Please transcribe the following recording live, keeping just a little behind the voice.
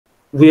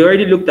We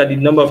already looked at the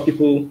number of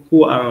people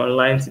who are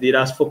online today.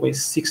 That's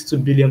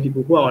 4.62 billion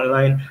people who are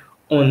online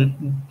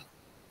on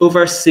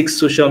over 6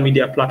 social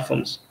media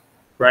platforms,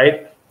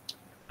 right?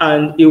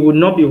 And it would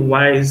not be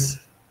wise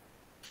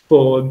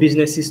for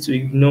businesses to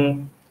ignore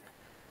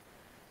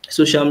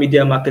social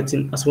media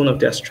marketing as one of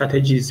their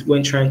strategies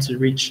when trying to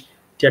reach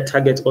their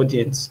target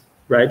audience,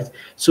 right?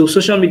 So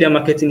social media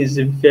marketing is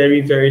a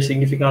very, very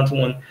significant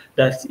one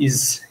that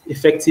is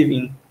effective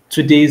in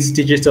today's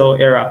digital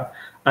era.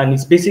 And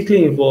it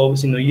basically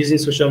involves, using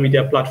social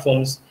media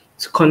platforms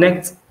to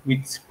connect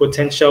with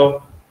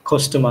potential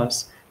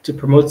customers to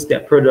promote their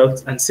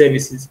products and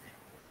services.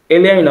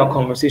 Earlier in our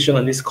conversation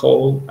on this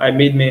call, I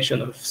made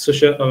mention of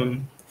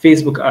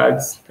Facebook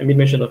ads. I made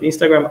mention of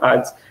Instagram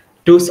ads.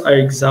 Those are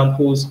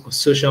examples of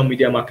social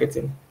media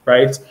marketing,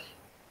 right?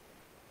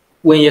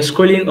 When you're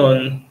scrolling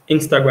on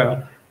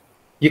Instagram,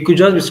 you could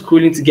just be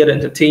scrolling to get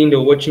entertained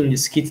or watching the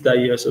skit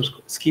that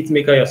skit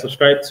maker you're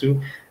subscribed to.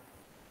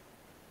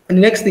 And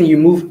the next thing, you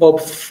move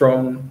up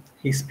from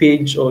his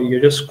page, or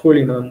you're just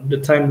scrolling on the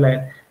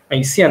timeline and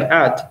you see an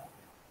ad.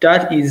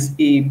 That is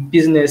a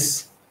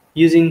business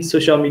using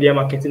social media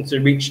marketing to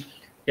reach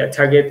their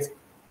target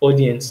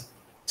audience.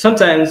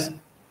 Sometimes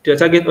their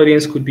target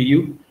audience could be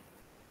you.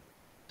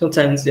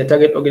 Sometimes their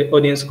target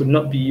audience could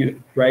not be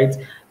you, right?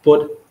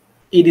 But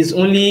it's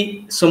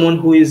only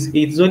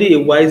a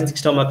wise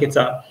digital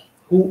marketer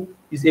who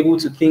is able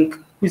to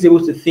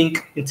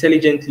think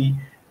intelligently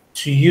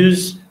to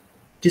use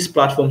these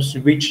platforms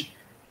to reach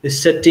the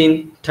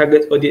certain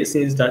target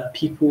audiences that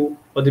people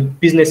or the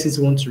businesses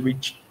want to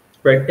reach,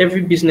 right?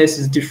 Every business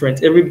is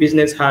different. Every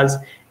business has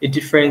a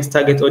different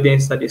target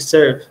audience that they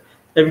serve.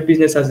 Every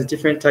business has a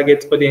different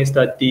target audience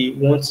that they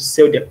want to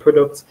sell their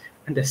products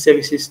and their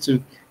services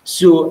to.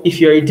 So if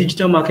you're a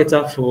digital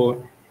marketer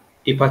for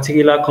a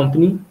particular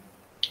company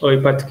or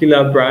a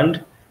particular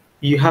brand,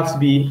 you have to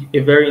be a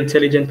very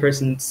intelligent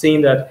person,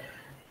 saying that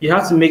you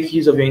have to make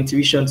use of your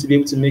intuition to be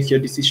able to make your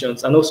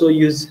decisions, and also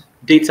use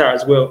data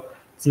as well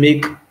to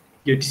make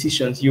your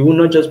decisions. You will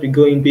not just be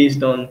going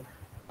based on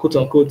quote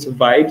unquote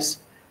vibes.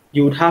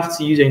 You would have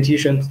to use your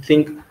intuition to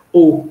think,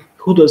 oh,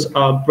 who does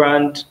our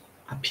brand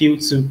appeal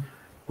to?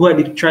 Who are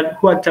the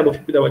type of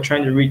people that we're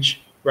trying to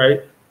reach,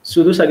 right?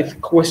 So those are the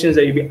questions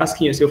that you'll be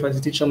asking yourself as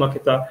a digital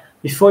marketer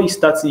before you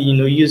start to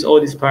use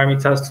all these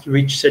parameters to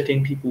reach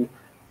certain people.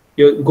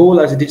 Your goal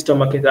as a digital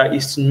marketer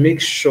is to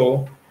make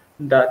sure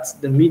that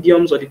the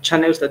mediums or the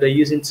channels that they're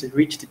using to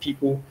reach the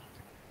people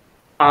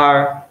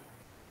are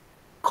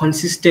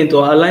consistent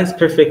or aligns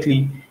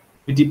perfectly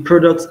with the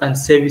products and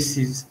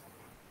services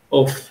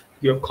of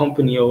your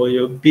company or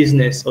your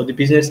business or the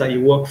business that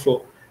you work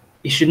for.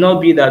 It should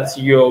not be that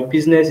your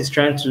business is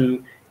trying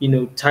to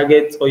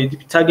target, or the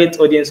target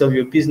audience of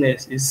your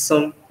business is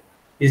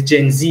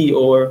Gen Z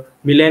or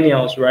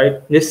millennials, right?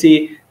 Let's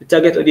say the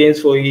target audience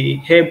for a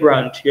hair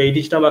brand, you're a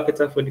digital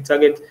marketer for a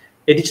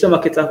digital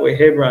marketer for a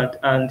hair brand,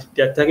 and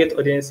their target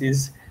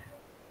audiences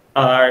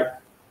are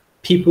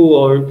people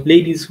or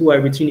ladies who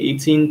are between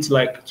 18 to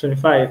like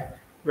 25,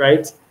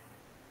 right?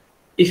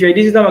 If you're a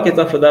digital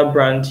marketer for that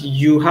brand,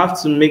 you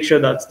have to make sure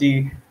that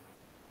the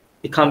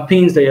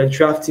campaigns that you're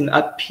drafting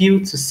appeal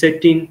to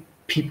certain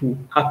people,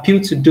 appeal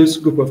to those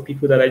group of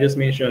people that I just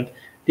mentioned.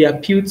 They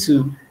appeal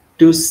to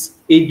those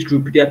age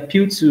group. They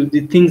appeal to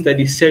the things that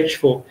they search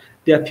for.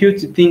 They appeal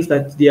to things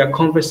that they are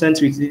conversant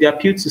with. They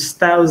appeal to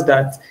styles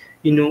that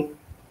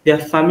they are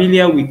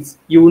familiar with.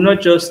 You will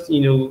not just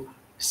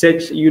set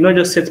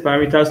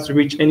parameters to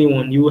reach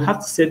anyone. You will have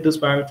to set those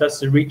parameters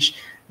to reach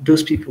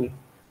those people,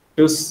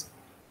 those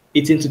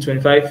 18 to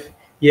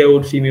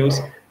 25-year-old females.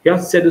 You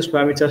have to set those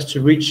parameters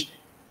to reach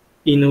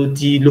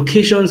the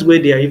locations where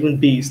they are even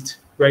based,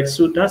 right?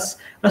 So that's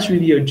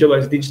really your job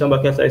as a digital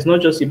marketer. It's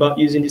not just about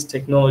using these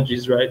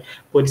technologies, right?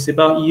 But it's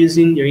about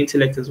using your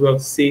intellect as well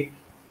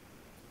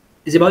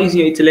it's about using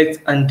your intellect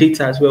and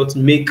data as well to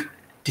make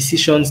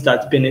decisions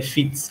that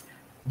benefit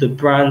the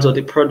brands or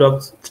the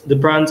product, the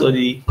brands or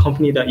the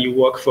company that you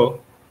work for.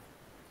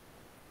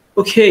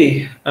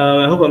 Okay,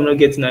 I hope I'm not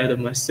getting ahead of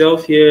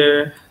myself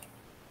here.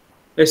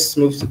 Let's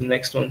move to the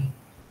next one.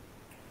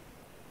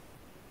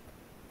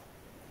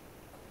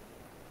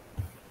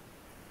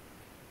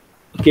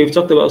 Okay, we've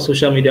talked about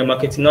social media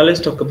marketing. Now let's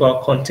talk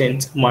about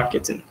content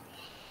marketing.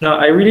 Now,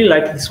 I really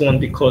like this one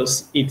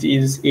because it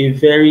is a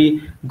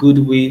very good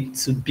way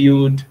to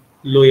build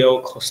loyal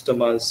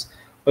customers,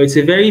 or it's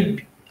a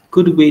very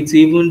good way to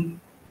even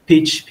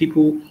pitch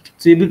people,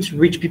 to be able to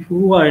reach people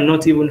who are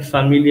not even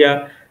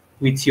familiar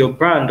with your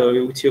brand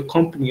or with your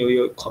company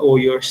or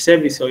your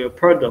service or your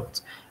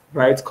product,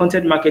 right?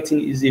 Content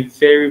marketing is a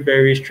very,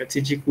 very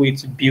strategic way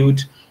to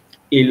build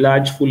a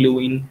large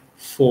following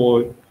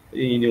for,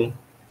 you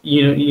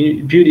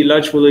build a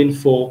large following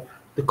for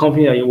the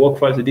company that you work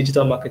for as a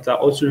digital marketer,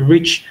 or to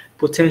reach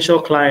potential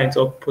clients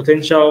or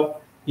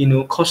potential,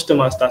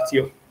 customers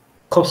that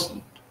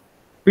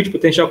reach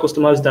potential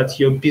customers that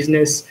your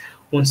business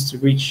wants to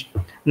reach.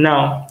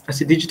 Now,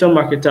 as a digital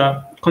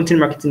marketer,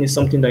 content marketing is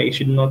something that you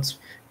should not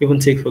even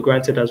take for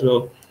granted as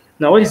well.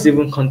 Now, what is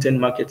even content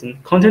marketing?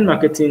 Content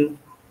marketing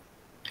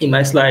in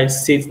my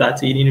slides states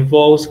that it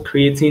involves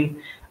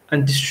creating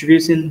and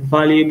distributing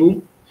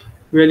valuable,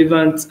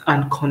 relevant,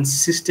 and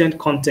consistent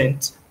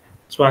content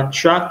to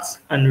attract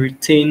and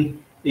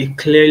retain a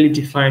clearly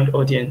defined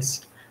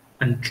audience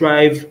and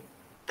drive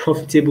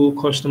profitable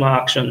customer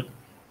action.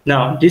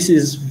 Now, this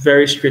is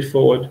very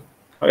straightforward.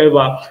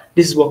 However,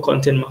 this is what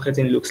content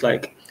marketing looks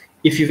like.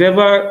 If you've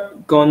ever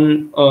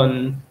gone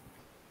on,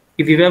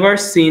 if you've ever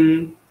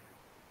seen,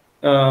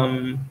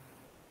 um,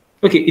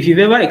 okay, if you've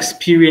ever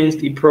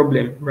experienced a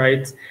problem,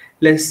 right?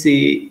 Let's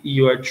say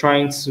you are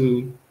trying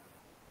to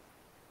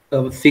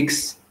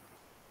fix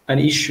an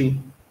issue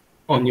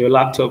on your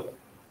laptop,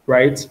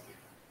 right?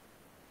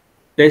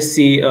 Let's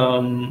say,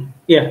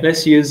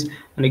 let's use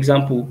an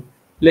example.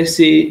 Let's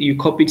say you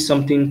copied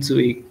something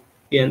to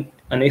an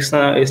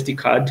external SD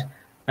card,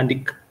 and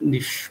the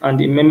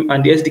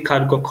SD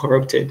card got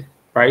corrupted,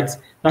 right?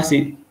 That's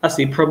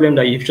a problem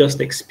that you've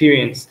just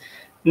experienced.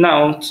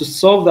 Now, to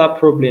solve that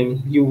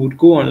problem, you would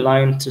go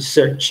online to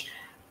search,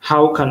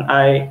 how can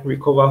I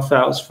recover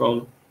files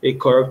from a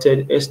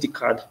corrupted SD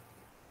card?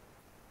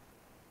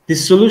 The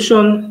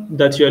solution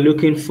that you're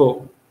looking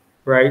for,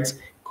 right,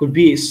 could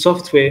be a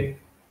software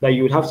that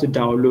you would have to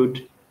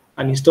download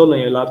and install on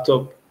your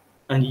laptop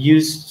and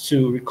use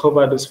to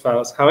recover those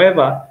files.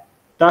 However,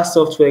 that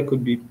software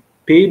could be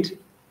paid,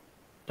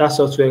 that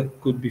software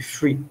could be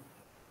free.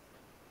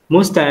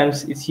 Most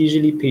times it's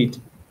usually paid.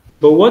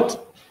 But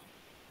what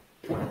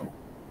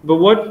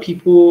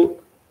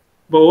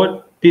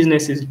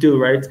businesses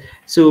do, right?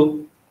 So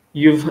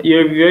you've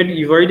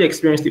already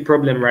experienced the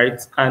problem,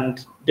 right?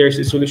 And there's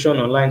a solution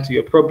online to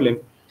your problem.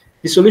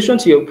 The solution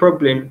to your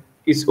problem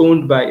is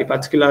owned by a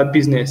particular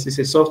business. It's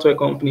a software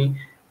company,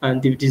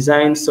 and they've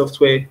designed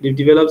software, they've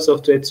developed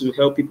software to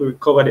help people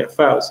recover their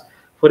files.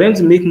 For them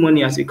to make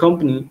money as a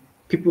company,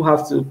 people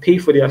have to pay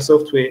for their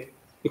software.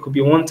 It could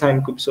be one time,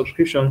 it could be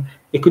subscription,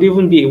 it could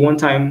even be a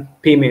one-time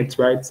payment,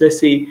 right? Let's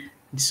say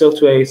the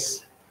software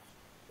is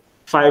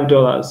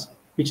 $5,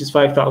 which is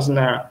 5,000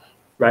 naira,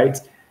 right?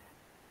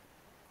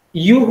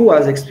 You who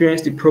has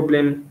experienced the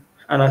problem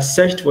and has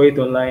searched for it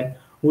online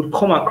would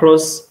come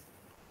across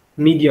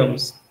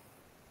mediums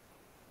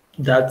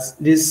that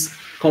this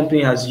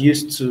company has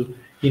used to,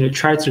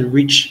 try to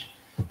reach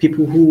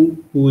people who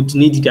would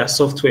need their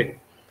software.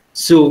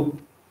 So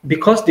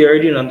because they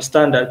already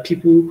understand that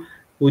people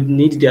would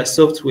need their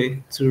software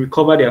to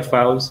recover their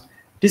files,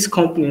 this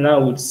company now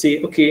would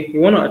say, okay, we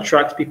want to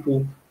attract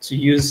people to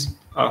use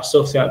our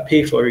software and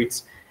pay for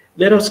it.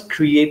 Let us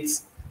create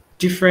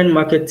different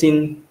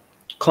marketing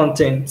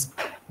content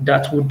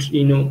that would,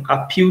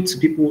 appeal to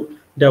people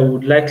that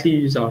would likely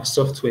use our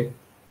software.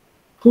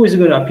 Who is it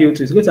going to appeal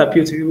to? It's going to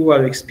appeal to people who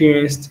have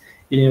experienced,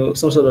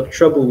 some sort of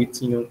trouble with,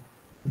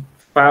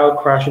 file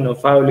crashing or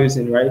file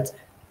losing, right?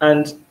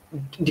 And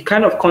the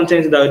kind of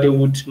content that they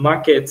would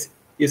market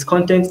is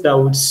content that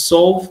would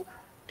solve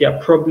their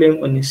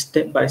problem on a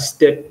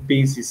step-by-step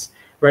basis,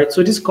 right?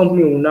 So this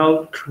company will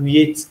now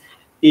create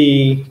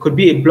could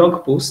be a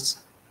blog post.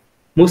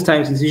 Most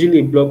times it's usually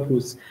a blog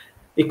post.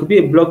 It could be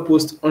a blog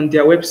post on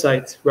their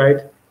website, right?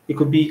 It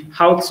could be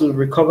how to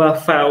recover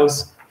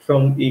files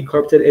from a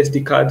corrupted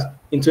SD card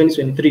in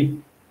 2023.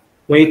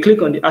 When you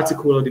click on the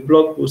article or the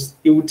blog post,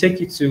 it will take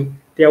you to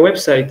their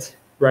website,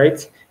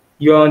 right?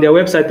 You're on their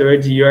website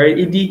already.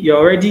 You're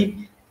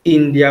already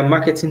in their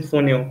marketing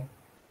funnel,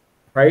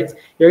 right?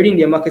 You're reading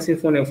their marketing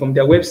funnel from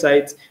their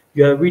website.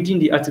 You are reading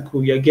the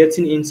article. You're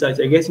getting insights.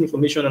 You're getting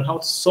information on how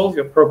to solve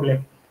your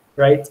problem,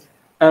 right?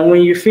 And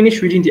when you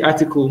finish reading the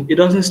article, it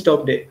doesn't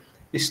stop there.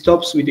 It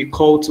stops with a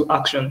call to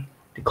action.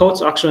 The call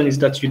to action is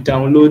that you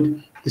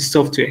download the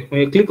software.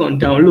 When you click on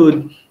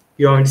download,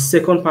 you're on the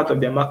second part of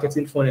their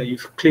marketing funnel.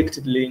 You've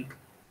clicked the link,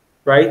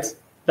 right?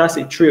 That's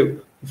a trail.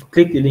 You've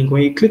clicked the link.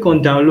 When you click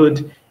on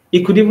download,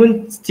 it could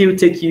even still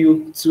take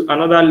you to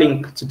another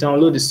link to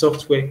download the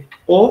software,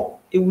 or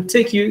it will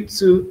take you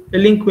to a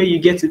link where you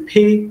get to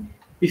pay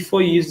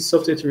before you use the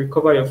software to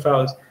recover your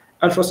files.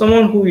 And for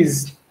someone who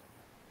is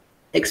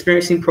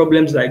experiencing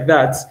problems like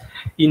that,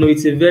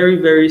 it's a very,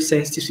 very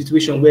sensitive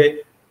situation where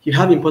you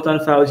have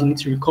important files you need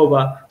to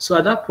recover. So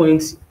at that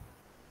point,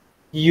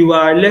 you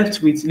are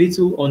left with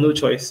little or no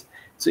choice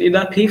to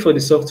either pay for the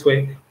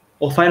software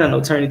or find an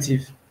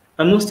alternative.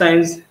 And most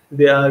times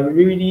they are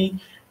really,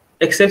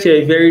 except you're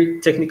a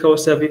very technical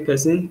savvy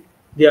person,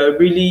 there are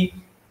really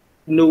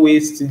no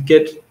ways to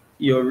get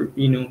your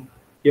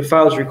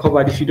files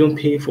recovered if you don't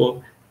pay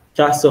for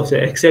that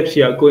software, except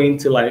you are going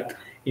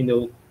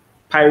to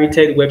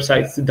pirated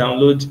websites to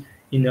download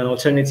an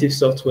alternative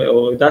software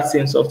or that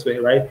same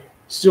software, right?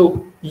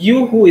 So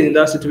you who is in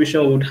that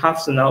situation would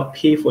have to now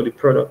pay for the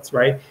product,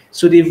 right?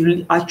 So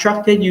they've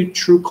attracted you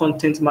through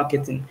content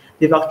marketing.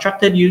 They've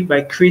attracted you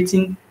by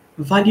creating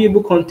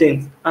valuable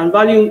content, and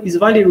value is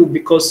valuable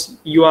because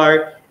you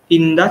are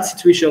in that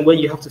situation where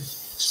you have to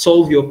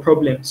solve your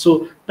problem.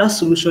 So that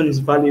solution is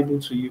valuable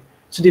to you.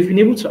 So they've been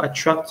able to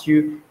attract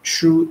you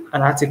through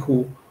an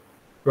article,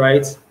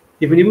 right?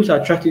 They've been able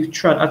to attract you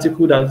through an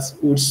article that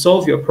would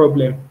solve your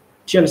problem.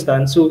 Do you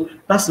understand? So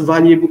that's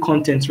valuable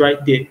content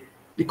right there.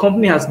 the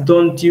company has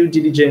done due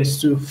diligence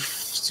to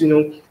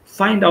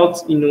find out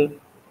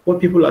what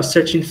people are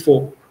searching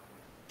for,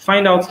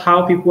 find out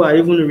how people are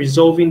even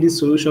resolving these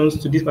solutions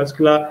to this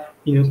particular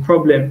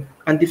problem,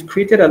 and they've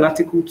created an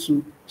article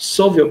to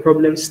solve your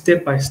problem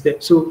step by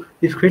step. So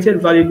they've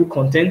created valuable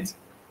content,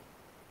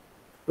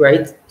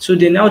 right? So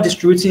they're now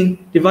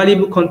distributing the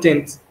valuable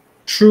content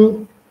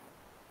through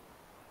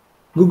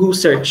Google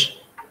search.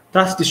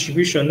 That's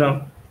distribution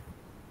now.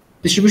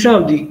 Distribution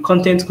of the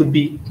content could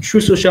be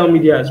through social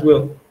media as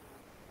well.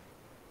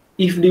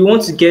 If they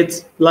want to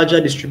get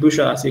larger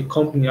distribution as a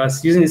company,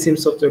 as using the same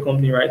software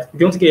company, right? If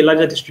they want to get a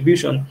larger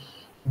distribution,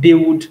 they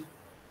would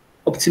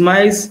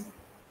optimize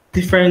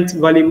different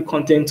valuable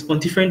content on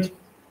different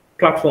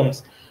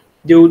platforms.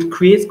 They would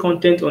create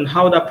content on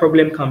how that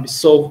problem can be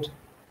solved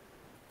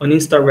on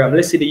Instagram.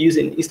 Let's say they use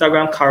an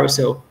Instagram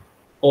carousel,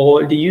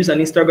 or they use an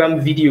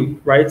Instagram video,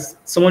 right?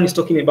 Someone is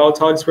talking about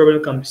how this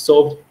problem can be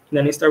solved in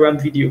an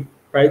Instagram video,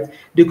 right?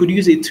 They could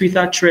use a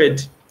Twitter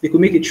thread. They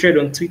could make a thread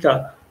on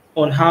Twitter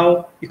on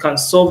how you can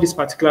solve this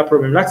particular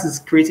problem. That is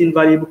creating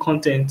valuable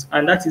content,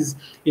 and that is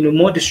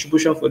more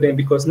distribution for them,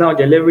 because now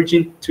they're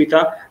leveraging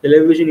Twitter, they're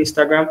leveraging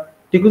Instagram.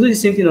 They could do the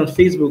same thing on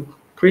Facebook,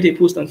 create a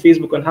post on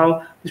Facebook on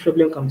how this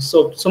problem can be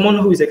solved. Someone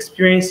who is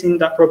experiencing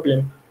that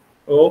problem,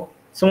 or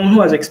someone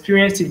who has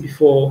experienced it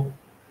before,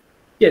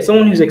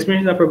 someone who's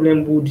experiencing that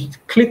problem would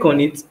click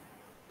on it,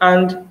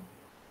 and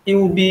it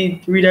will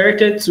be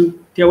redirected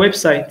to their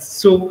website.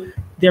 So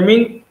their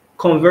main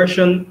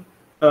conversion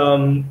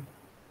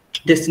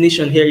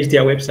destination here is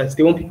their websites.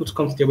 They want people to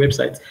come to their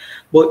websites.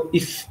 But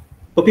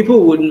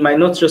people might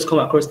not just come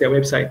across their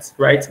websites,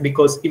 right?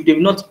 Because if they've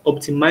not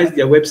optimized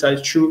their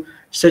website through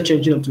search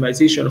engine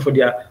optimization for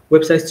their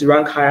websites to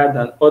rank higher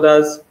than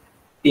others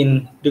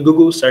in the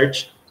Google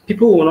search,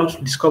 people will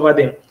not discover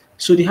them.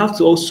 So they have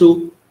to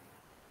also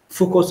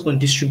focus on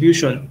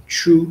distribution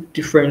through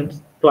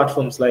different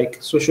platforms like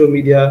social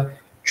media,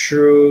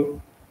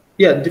 through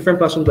different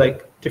platforms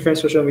like different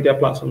social media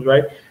platforms,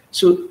 right?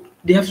 So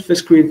they have to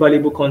first create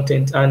valuable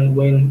content, and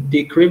when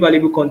they create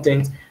valuable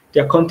content,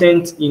 their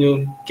content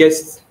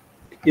is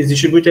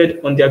distributed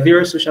on their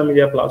various social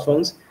media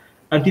platforms,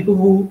 and people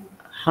who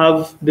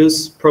have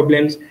those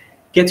problems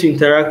get to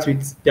interact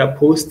with their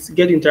posts,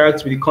 get to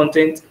interact with the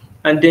content,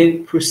 and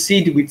then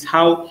proceed with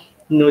how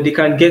they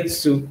can get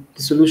to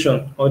the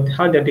solution, or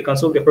how they can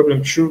solve their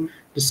problem through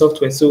the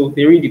software. So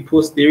they read the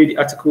post, they read the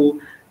article,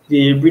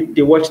 they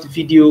watch the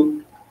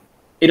video.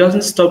 It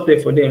doesn't stop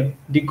there for them.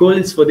 The goal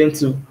is for them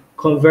to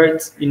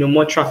convert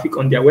more traffic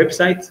on their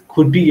website.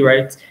 Could be,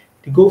 right?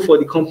 The goal for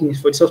the companies,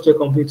 for the software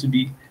company, to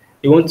be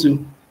they want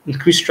to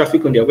increase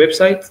traffic on their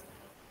website.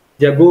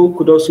 Their goal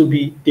could also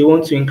be they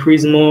want to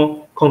increase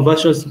more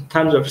conversions in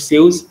terms of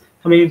sales.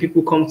 How many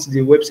people come to the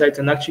website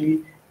and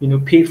actually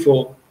pay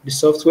for the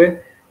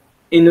software?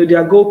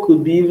 Their goal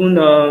could be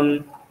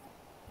even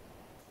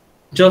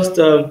just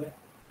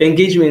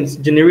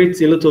engagement,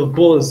 generates a lot of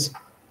buzz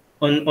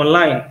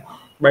online,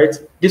 right?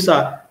 These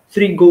are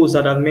 3 goals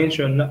that I've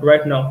mentioned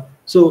right now.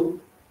 So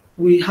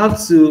we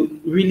have to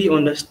really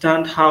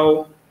understand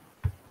how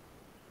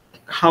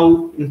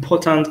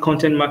important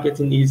content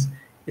marketing is.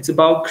 It's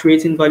about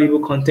creating valuable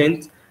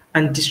content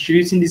and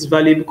distributing this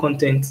valuable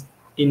content,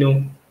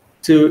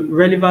 to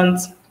relevant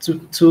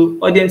to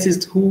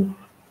audiences who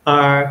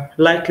are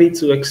likely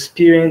to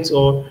experience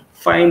or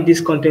find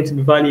this content to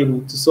be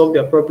valuable to solve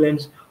their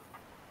problems.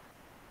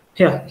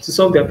 And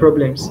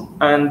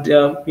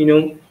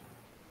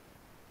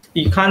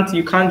you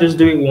can't just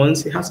do it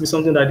once. It has to be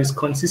something that is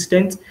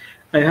consistent,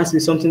 and it has to be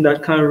something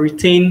that can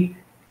retain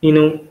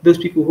those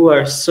people who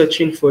are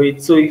searching for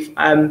it. So if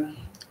I'm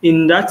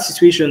in that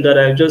situation that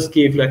I just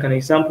gave, like an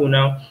example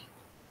now,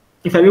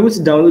 if I'm able to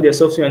download their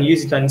software and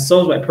use it and it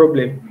solves my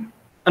problem,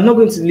 I'm not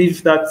going to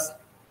leave that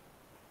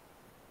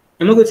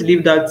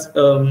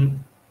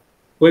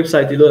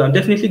website alone. I'm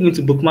definitely going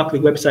to bookmark the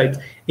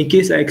website in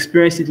case I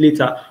experience it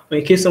later, or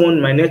in case someone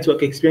in my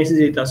network experiences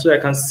it later, so I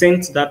can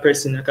send to that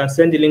person. I can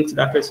send the link to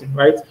that person,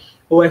 right?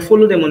 Or I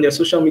follow them on their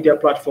social media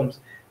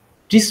platforms.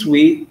 This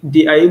way,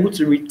 they are able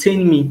to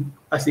retain me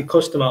as a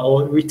customer,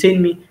 or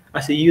retain me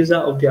as a user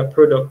of their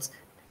product.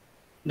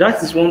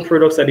 That is one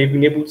product that they've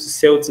been able to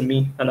sell to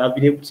me and I've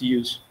been able to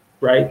use,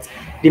 right?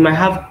 They might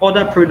have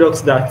other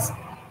products that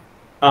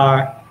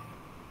are,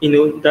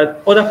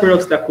 other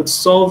products that could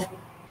solve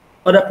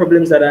other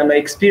problems that I might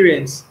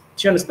experience.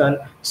 Do you understand?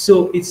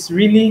 So it's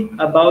really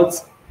about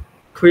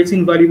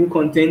creating valuable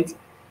content,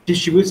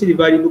 distributing the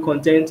valuable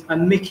content,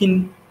 and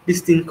making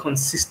this thing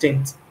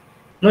consistent.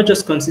 Not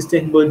just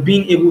consistent, but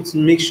being able to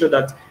make sure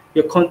that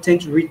your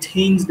content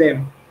retains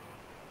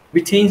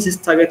this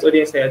target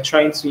audience that you're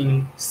trying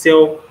to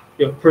sell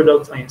your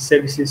products and your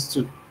services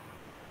to.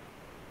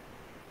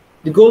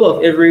 The goal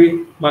of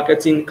every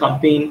marketing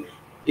campaign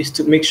is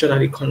to make sure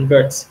that it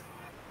converts.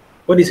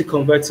 What is it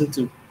converting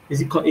to?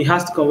 It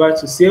has to convert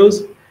to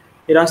sales.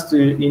 It has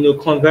to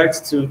convert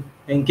to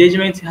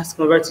engagement. It has to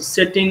convert to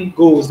certain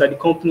goals that the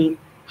company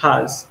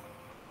has.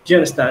 Do you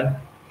understand?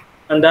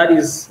 And that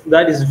is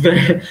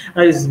very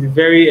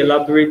very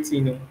elaborate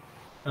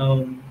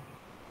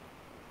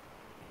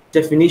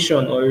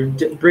definition or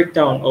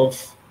breakdown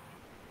of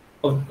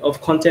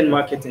content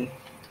marketing.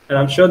 And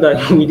I'm sure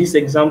that with this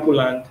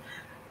example and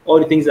all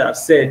the things that I've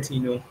said,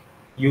 you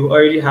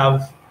already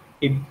have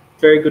a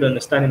very good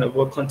understanding of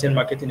what content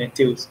marketing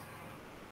entails.